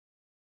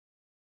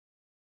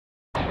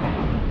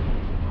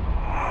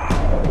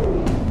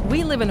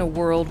live in a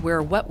world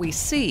where what we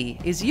see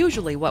is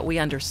usually what we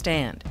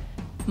understand.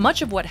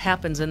 Much of what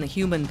happens in the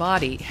human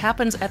body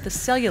happens at the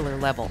cellular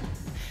level.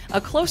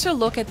 A closer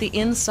look at the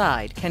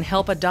inside can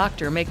help a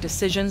doctor make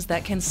decisions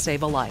that can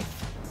save a life.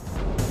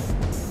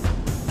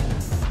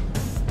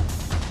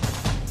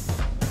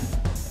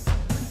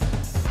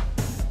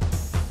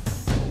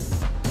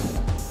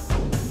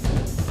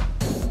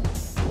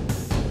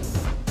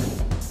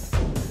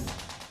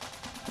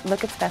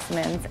 Look at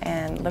specimens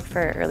and look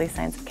for early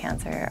signs of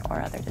cancer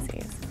or other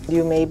disease.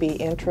 You may be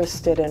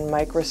interested in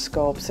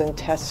microscopes and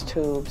test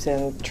tubes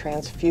and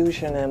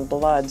transfusion and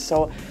blood,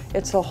 so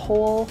it's a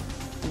whole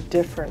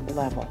different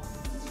level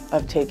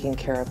of taking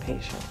care of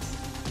patients.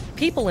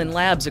 People in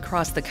labs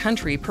across the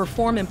country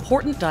perform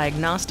important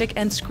diagnostic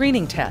and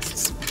screening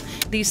tests.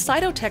 These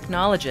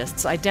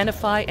cytotechnologists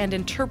identify and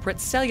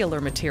interpret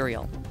cellular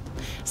material.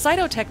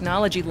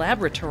 Cytotechnology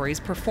laboratories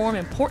perform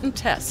important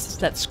tests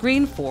that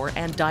screen for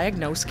and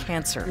diagnose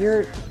cancer.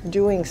 You're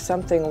doing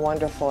something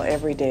wonderful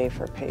every day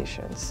for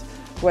patients,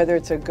 whether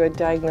it's a good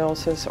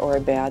diagnosis or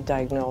a bad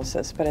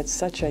diagnosis, but it's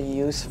such a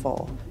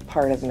useful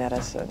part of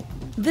medicine.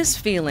 This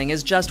feeling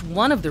is just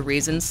one of the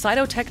reasons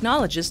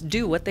cytotechnologists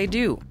do what they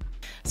do.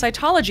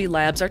 Cytology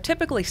labs are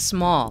typically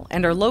small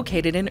and are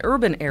located in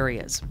urban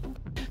areas.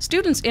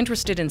 Students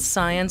interested in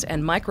science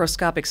and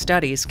microscopic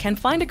studies can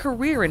find a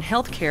career in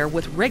healthcare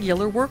with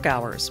regular work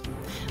hours.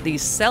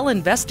 These cell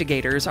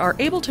investigators are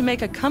able to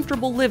make a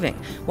comfortable living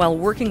while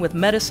working with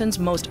medicine's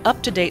most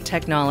up-to-date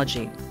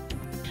technology.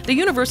 The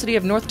University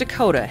of North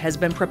Dakota has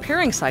been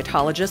preparing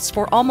cytologists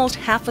for almost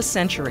half a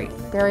century.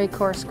 Very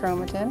coarse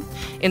chromatin.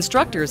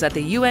 Instructors at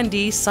the UND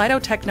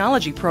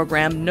Cytotechnology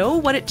program know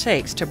what it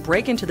takes to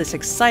break into this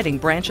exciting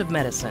branch of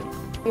medicine.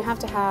 You have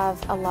to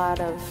have a lot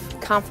of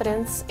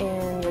confidence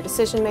in your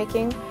decision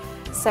making.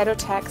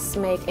 Cytotechs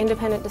make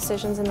independent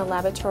decisions in the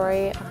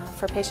laboratory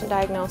for patient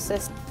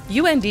diagnosis.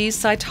 UND's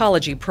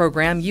cytology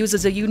program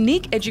uses a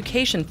unique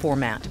education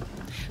format.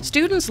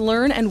 Students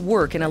learn and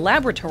work in a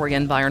laboratory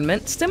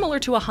environment similar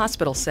to a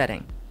hospital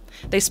setting.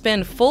 They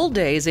spend full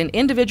days in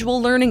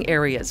individual learning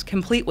areas,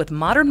 complete with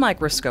modern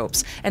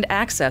microscopes and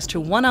access to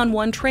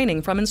one-on-one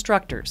training from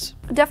instructors.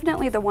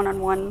 Definitely the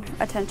one-on-one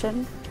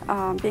attention,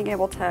 being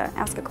able to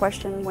ask a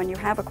question when you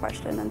have a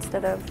question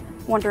instead of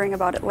wondering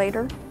about it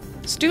later.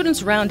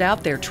 Students round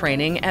out their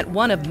training at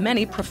one of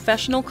many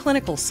professional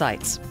clinical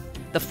sites.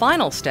 The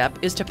final step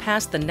is to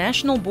pass the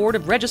National Board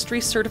of Registry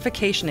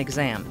Certification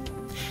exam.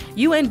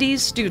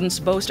 UND's students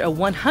boast a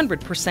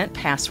 100%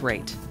 pass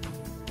rate.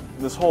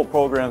 This whole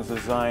program is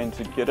designed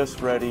to get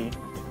us ready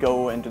to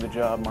go into the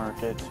job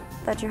market.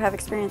 That you have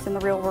experience in the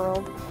real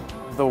world.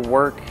 The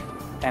work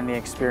and the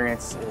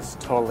experience is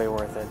totally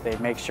worth it. They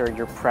make sure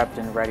you're prepped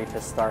and ready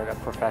to start a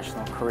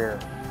professional career.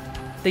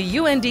 The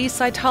UND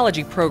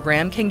Cytology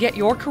program can get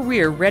your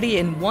career ready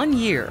in 1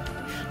 year.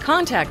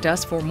 Contact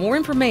us for more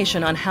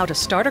information on how to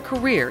start a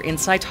career in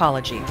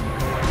cytology.